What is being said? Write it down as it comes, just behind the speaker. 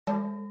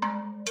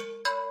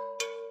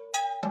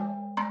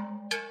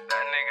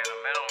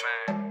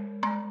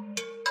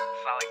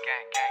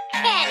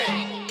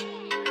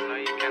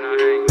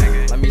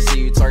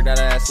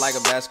ass like a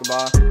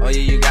basketball. Oh yeah,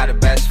 you got a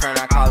best friend,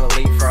 I call it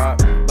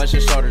leapfrog. Bust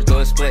your shoulders, do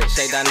a split,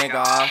 shake that nigga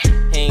off.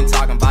 He ain't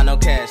talking about no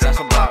cash, that's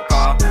a block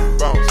call.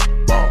 Bounce,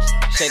 bounce,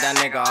 shake that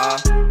nigga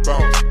off.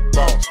 bounce,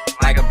 bounce,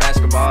 Like a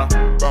basketball.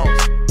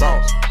 bounce,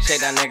 bounce,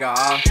 Shake that nigga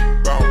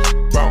off.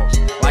 bounce, bounce.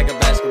 Like a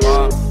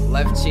basketball.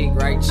 Left cheek,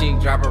 right cheek,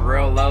 drop it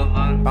real low.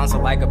 Bounce it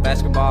like a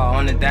basketball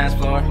on the dance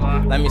floor.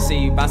 Let me see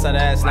you bounce that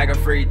ass like a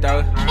free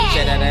throw.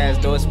 Shake that ass,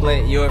 do a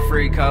split, you a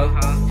free co.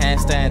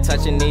 Handstand,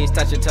 touch your knees,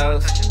 touch your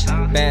toes.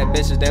 Bad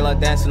bitches, they love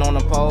dancing on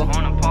the pole.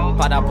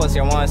 Pop that pussy,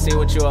 I wanna see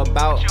what you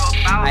about.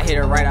 I hit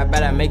her right, I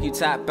bet I make you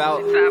tap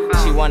out.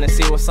 She wanna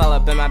see what's all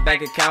up in my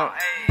bank account.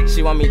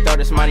 She want me throw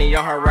this money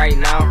on her right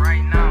now.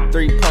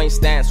 3-point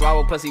stance,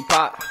 swallow pussy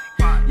pop.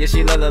 Yeah,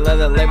 she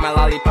lick my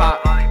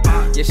lollipop.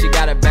 Yeah, she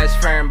got a best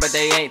friend, but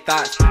they ain't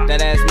thoughts.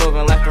 That ass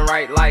moving left and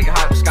right like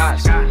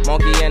hopscotch.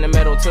 Monkey in the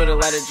middle, to the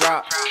let it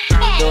drop.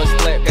 Do a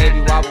split,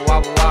 baby, wobble,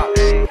 wobble, wop.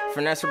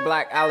 Finesser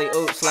Blacc, alley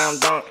oop, slam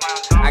dunk.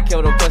 I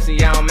killed a pussy,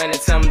 yeah, I'm in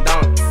it, Tim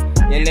Dunk.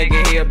 Yeah,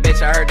 nigga, he a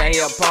bitch, I heard that he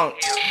a punk.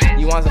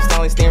 You want some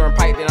Stanley steamer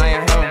pipe, then I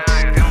am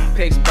him.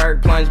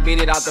 Pittsburgh plunge, beat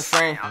it out the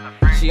frame.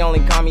 She only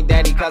call me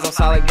daddy cause I'm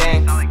solid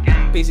gang.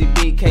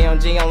 PCB,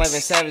 KMG, I'm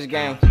living savage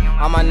gang.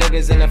 All my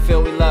niggas in the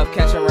field, we love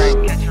catching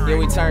rain. Yeah,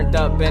 we turned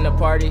up in the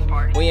party.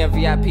 We in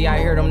VIP, I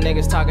hear them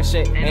niggas talking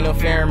shit. Ain't no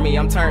fear in me,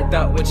 I'm turned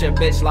up with your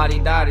bitch, lottie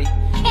dottie.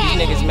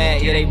 These niggas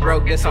mad, yeah, they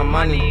broke this on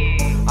money.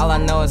 All I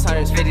know is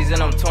 150s and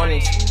them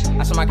 20s.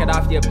 I smack it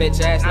off your bitch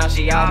ass, now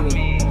she off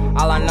me.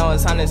 All I know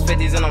is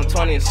 150s and them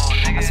 20s.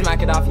 I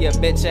smack it off your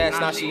bitch ass,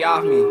 now she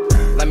off me.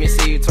 Let me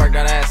see you twerk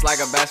that ass like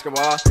a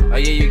basketball. Oh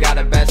yeah, you got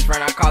a best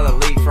friend, I call it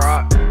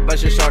leapfrog.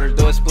 Bust your shoulders,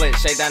 do a split,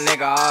 shake that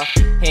nigga off.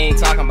 He ain't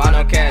talking about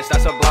no cash,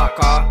 that's a block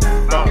call.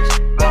 Bounce,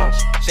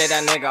 bounce, Shake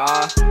that nigga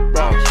off.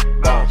 bounce,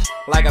 bounce,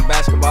 Like a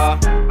basketball.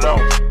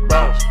 bounce,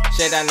 bounce,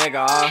 Shake that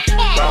nigga off.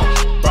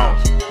 bounce,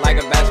 bounce. Like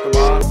a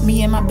basketball.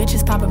 Me and my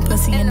bitches poppin'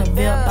 pussy in the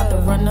VIP. About to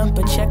run up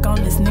a check on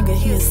this nigga,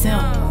 he a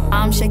simp.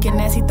 I'm shaking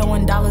ass, he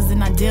throwing dollars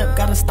and I dip.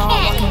 Gotta start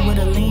walking with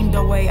a lean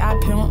the way I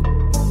pimp.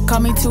 Call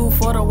me 2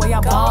 for the way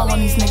I ball on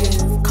these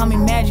niggas. Call me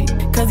Magic,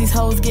 cause these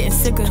hoes getting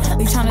sicker.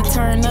 They tryna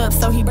turn up,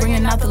 so he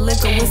bringing out the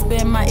liquor. Whisper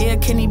in my ear,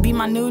 can he be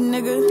my new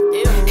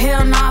nigga?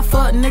 Hell nah,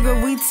 fuck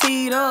nigga, we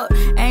teed up.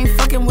 Ain't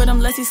fucking with him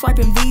unless he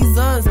swiping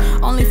visas.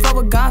 Only fuck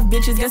with goth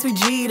bitches, guess we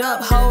G'd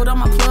up. Hold on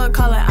my plug,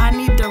 call it, I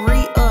need to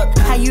re-up.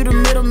 How you the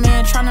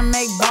middleman tryna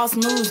make boss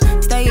moves?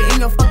 Stay in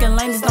your fucking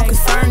lane, this don't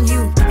concern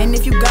you. And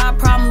if you got a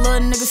problem,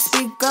 little nigga,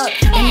 speak up.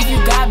 And if you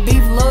got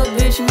beef, little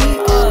bitch,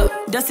 meet up.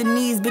 Dustin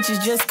these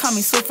bitches, just call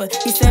me Swiffer.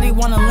 He said he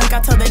wanna link, I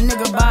told that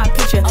nigga buy a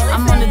picture.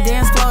 I'm on the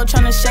dance floor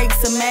tryna shake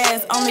some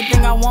ass. Only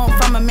thing I want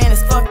from a man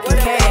is fucking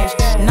cash.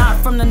 Not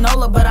from the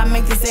NOLA, but I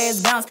make this ass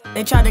bounce.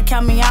 They tried to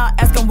count me out,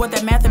 asking what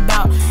that math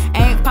about.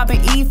 Ain't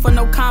popping E for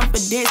no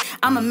confidence.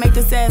 I'ma make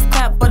this ass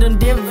clap for them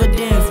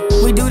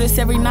dividends. We do this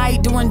every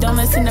night, doing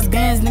donuts in the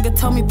bins. Nigga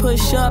told me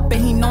push up,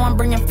 and he know I'm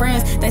bringing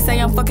friends. They say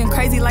I'm fucking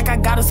crazy like I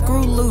got a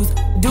screw loose.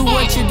 Do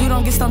what you do,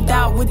 don't get stumped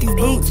out with these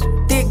boots.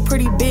 Thick,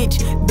 pretty bitch,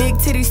 big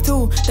titties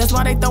too. That's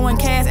why they throwing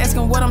cash,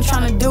 asking what I'm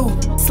tryna do.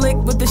 Slick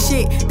with the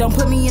shit, don't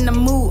put me in the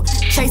mood.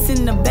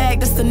 Chasing the bag,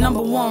 that's the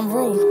 #1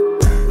 rule.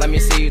 Let me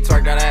see you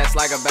twerk that ass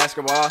like a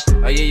basketball.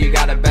 Oh yeah, you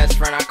got a best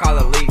friend, I call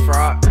it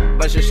leapfrog.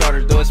 Bust your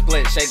shoulders, do a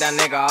split, shake that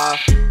nigga off.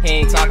 He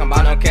ain't talking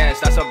about no cash,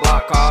 that's a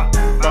block call.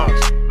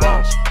 Bounce,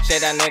 bounce,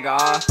 Shake that nigga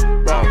off.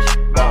 bounce,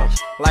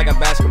 bounce, Like a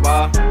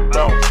basketball.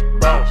 bounce,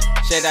 bounce,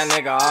 Shake that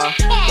nigga off.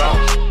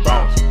 bounce,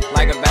 bounce.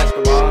 Like a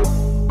basketball.